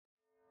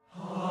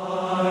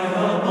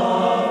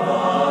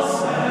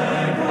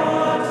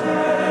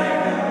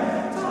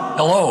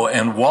Hello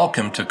and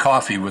welcome to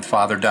Coffee with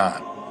Father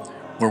Don,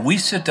 where we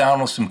sit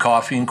down with some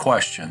coffee and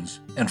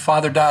questions, and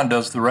Father Don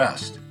does the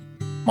rest.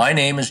 My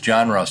name is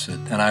John Russett,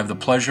 and I have the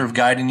pleasure of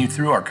guiding you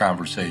through our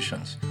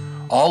conversations,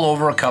 all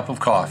over a cup of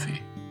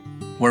coffee,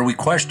 where we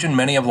question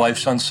many of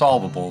life's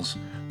unsolvables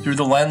through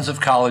the lens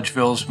of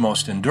Collegeville's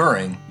most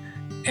enduring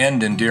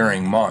and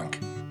endearing monk.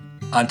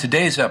 On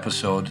today's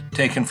episode,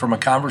 taken from a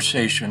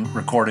conversation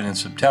recorded in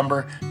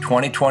September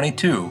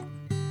 2022,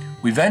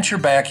 we venture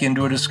back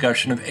into a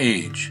discussion of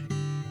age,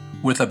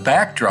 with a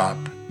backdrop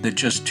that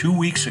just 2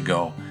 weeks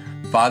ago,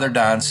 Father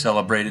Don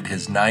celebrated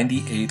his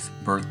 98th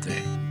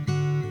birthday.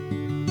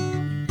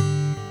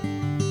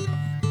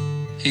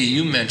 Hey,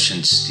 you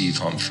mentioned Steve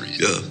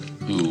Humphreys,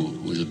 who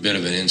was a bit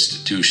of an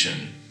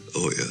institution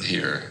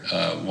here.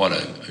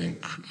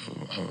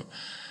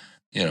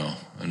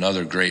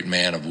 Another great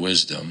man of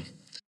wisdom.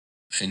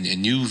 And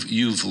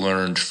you've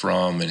learned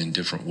from and in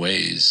different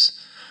ways.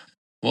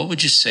 What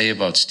would you say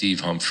about Steve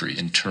Humphrey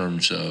in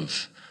terms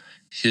of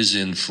his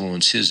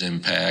influence, his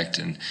impact,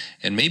 and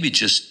maybe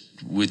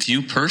just with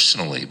you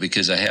personally?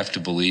 Because I have to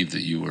believe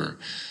that you were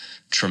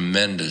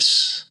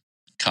tremendous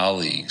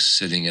colleagues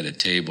sitting at a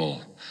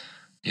table,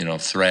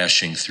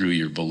 thrashing through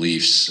your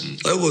beliefs. And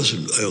I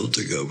don't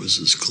think I was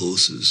as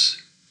close as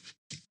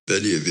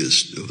many of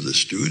the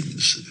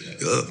students.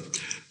 Yeah.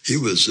 He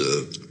was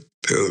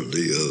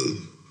apparently a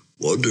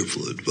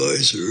wonderful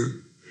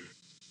advisor,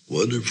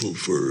 wonderful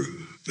for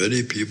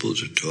many people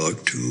to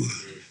talk to.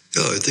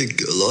 Yeah, I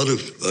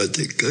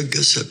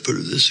guess I put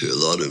it this way, a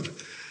lot of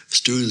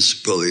students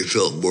probably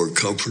felt more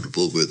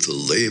comfortable with the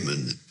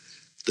layman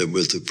than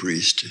with the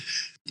priest.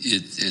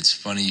 It's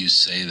funny you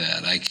say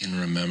that. I can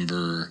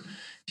remember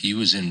he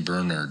was in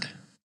Bernard.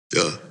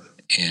 Yeah.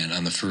 And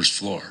on the first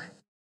floor.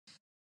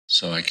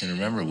 So I can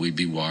remember we'd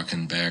be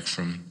walking back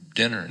from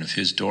dinner, and if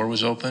his door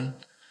was open,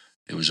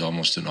 it was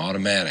almost an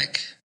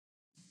automatic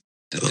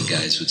that the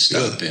guys would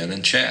stop in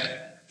and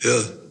chat.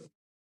 Yeah.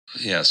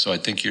 Yeah, so I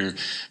think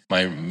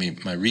my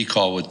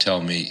recall would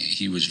tell me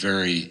he was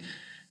very,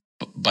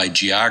 by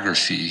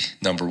geography,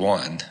 number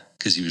one,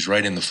 because he was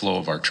right in the flow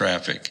of our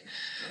traffic,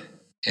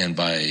 and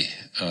by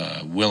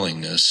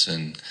willingness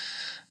and,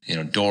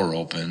 door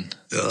open.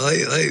 Yeah,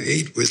 I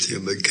ate with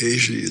him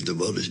occasionally in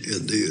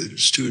the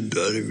student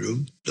dining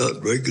room,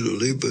 not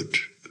regularly, but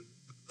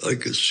I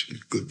guess a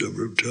good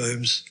number of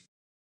times.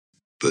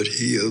 But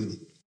he,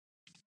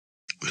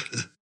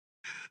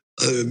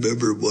 I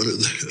remember one of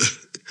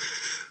the,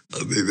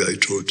 maybe I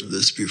told you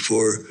this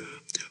before,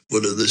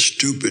 one of the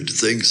stupid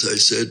things I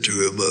said to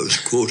him, I was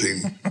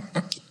quoting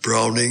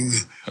Browning.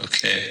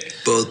 Okay.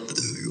 About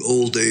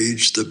old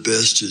age, the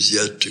best is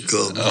yet to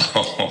come.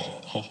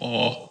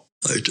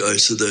 I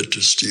said that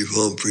to Steve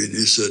Humphrey, and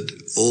he said,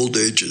 "Old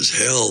age is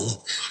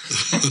hell."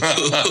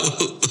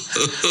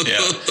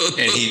 Yeah,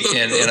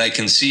 and I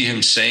can see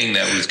him saying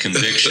that with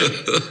conviction.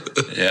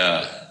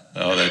 Yeah.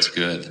 Oh, that's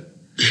good.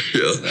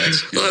 Yeah,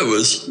 that's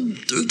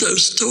good.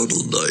 That's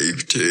total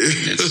naivete.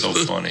 It's so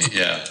funny.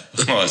 Yeah.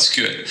 Well, it's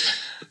good.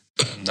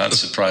 I'm not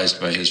surprised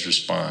by his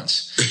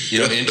response.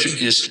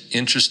 It's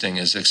interesting,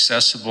 as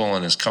accessible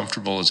and as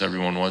comfortable as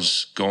everyone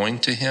was going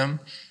to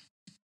him,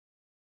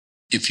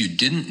 if you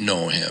didn't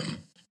know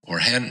him or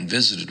hadn't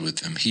visited with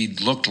him, he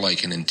looked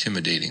like an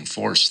intimidating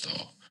force,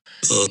 though.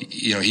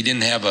 He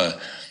didn't have a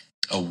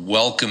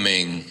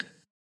welcoming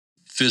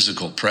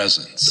physical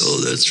presence.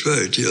 Oh, that's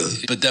right, yeah.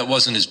 But that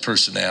wasn't his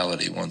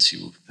personality once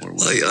you were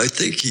with him. I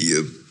think he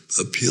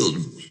appealed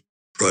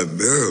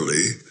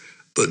primarily,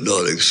 but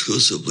not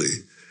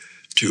exclusively,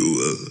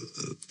 to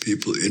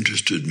people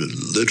interested in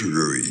the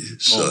literary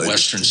side.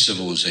 Western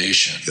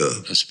civilization,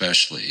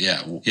 especially.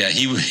 Yeah,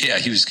 he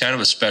was kind of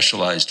a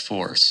specialized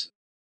force.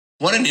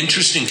 What an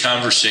interesting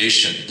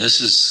conversation. This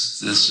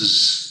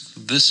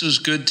was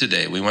good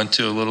today. We went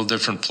to a little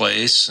different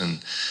place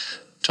and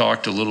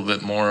talked a little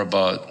bit more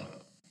about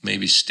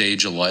maybe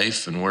stage of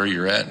life and where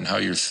you're at and how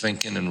you're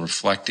thinking and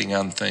reflecting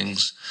on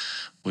things,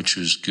 which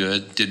was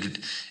good.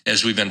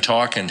 As we've been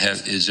talking,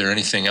 is there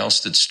anything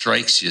else that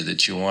strikes you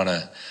that you want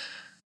to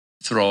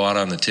throw out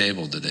on the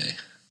table today?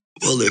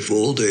 Well, if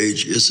old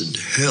age isn't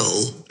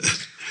hell,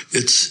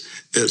 it's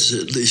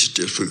at least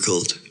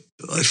difficult.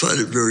 I find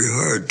it very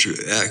hard to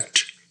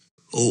act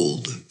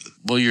old.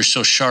 Well, you're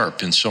so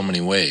sharp in so many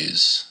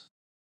ways.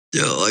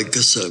 Yeah, I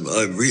guess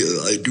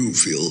I do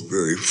feel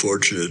very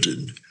fortunate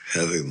in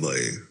having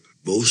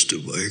most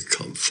of my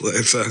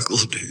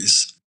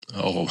faculties.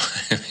 Oh,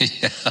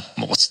 yeah,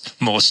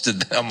 most of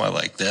them. I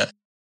like that.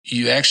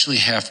 You actually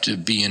have to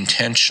be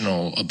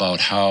intentional about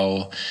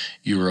how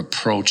you're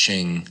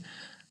approaching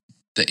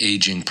the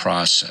aging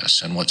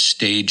process and what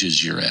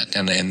stages you're at.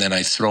 And then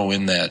I throw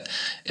in that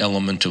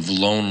element of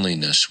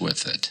loneliness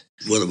with it.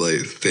 One of my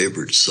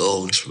favorite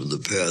songs from the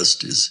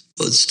past is,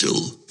 it's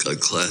still a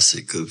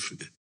classic of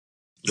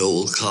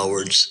Noel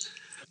Coward's,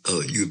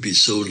 You'd Be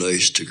So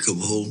Nice to Come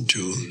Home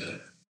To.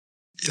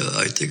 Yeah,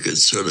 I think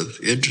it's sort of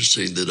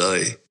interesting that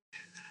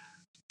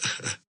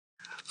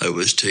I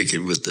was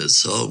taken with that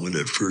song when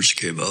it first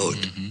came out.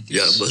 Mm-hmm.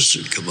 Yeah, it must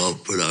have come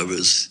out when I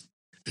was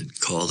in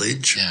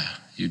college. Yeah,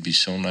 you'd be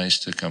so nice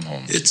to come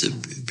home. It's a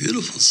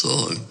beautiful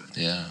song.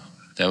 Yeah,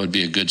 that would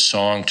be a good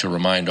song to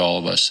remind all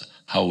of us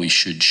how we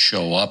should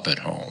show up at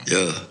home.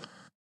 Yeah.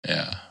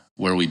 Yeah,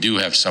 where we do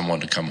have someone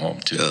to come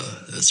home to. Yeah,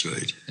 that's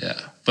right. Yeah,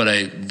 but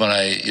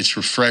it's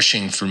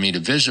refreshing for me to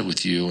visit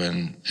with you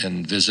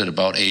and visit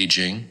about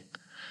aging,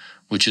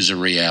 which is a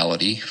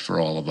reality for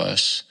all of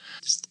us.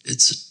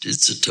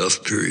 It's a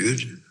tough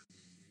period,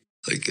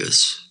 I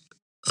guess.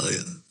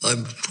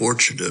 I'm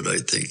fortunate, I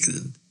think,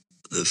 in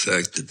the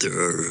fact that there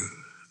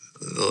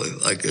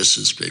are, I guess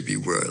it's maybe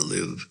where I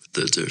live,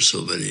 that there's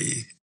so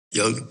many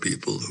young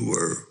people who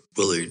are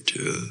willing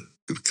to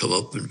come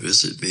up and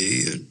visit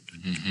me and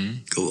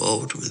go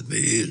out with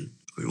me. And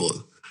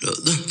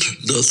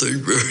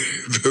nothing very,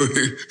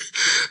 very,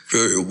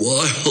 very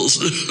wild.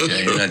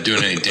 Yeah, you're not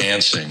doing any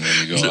dancing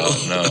when you go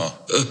out, no.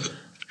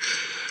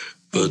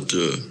 But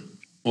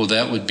well,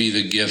 that would be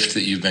the gift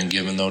that you've been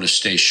given, though, to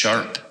stay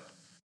sharp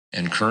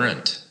and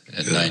current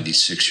at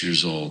 96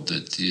 years old.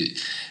 That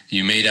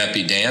you may not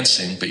be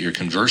dancing, but you're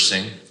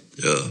conversing.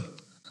 Yeah.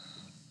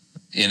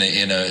 In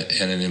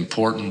an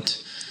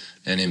important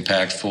and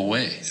impactful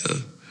way. Yeah.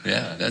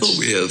 Yeah, that's.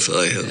 Well,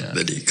 I have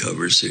many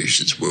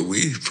conversations where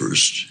we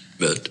first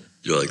met.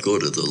 You know, I go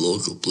to the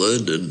local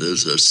blend, and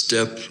there's a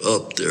step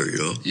up there. You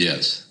know.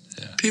 Yes.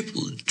 Yeah.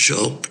 People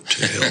jump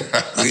to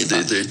help. I mean,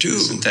 they do.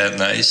 Isn't that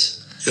nice?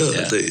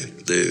 Yeah,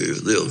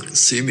 they'll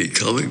see me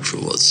coming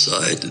from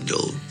outside, and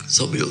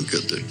somebody will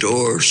get their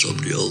door.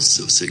 Somebody else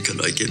will say, "Can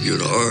I give you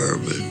an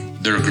arm?"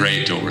 And they're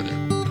great over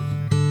there.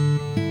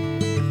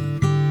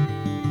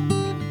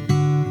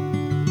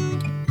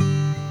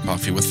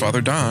 Coffee with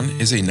Father Don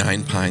is a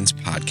Nine Pines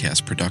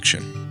podcast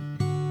production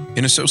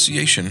in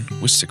association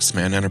with Sixth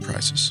Man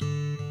Enterprises.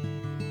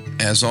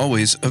 As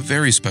always, a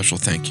very special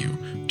thank you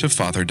to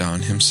Father Don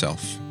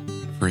himself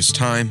for his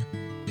time,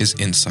 his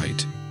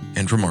insight,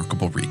 and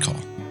remarkable recall.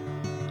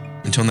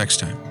 Until next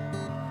time,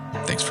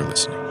 thanks for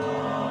listening.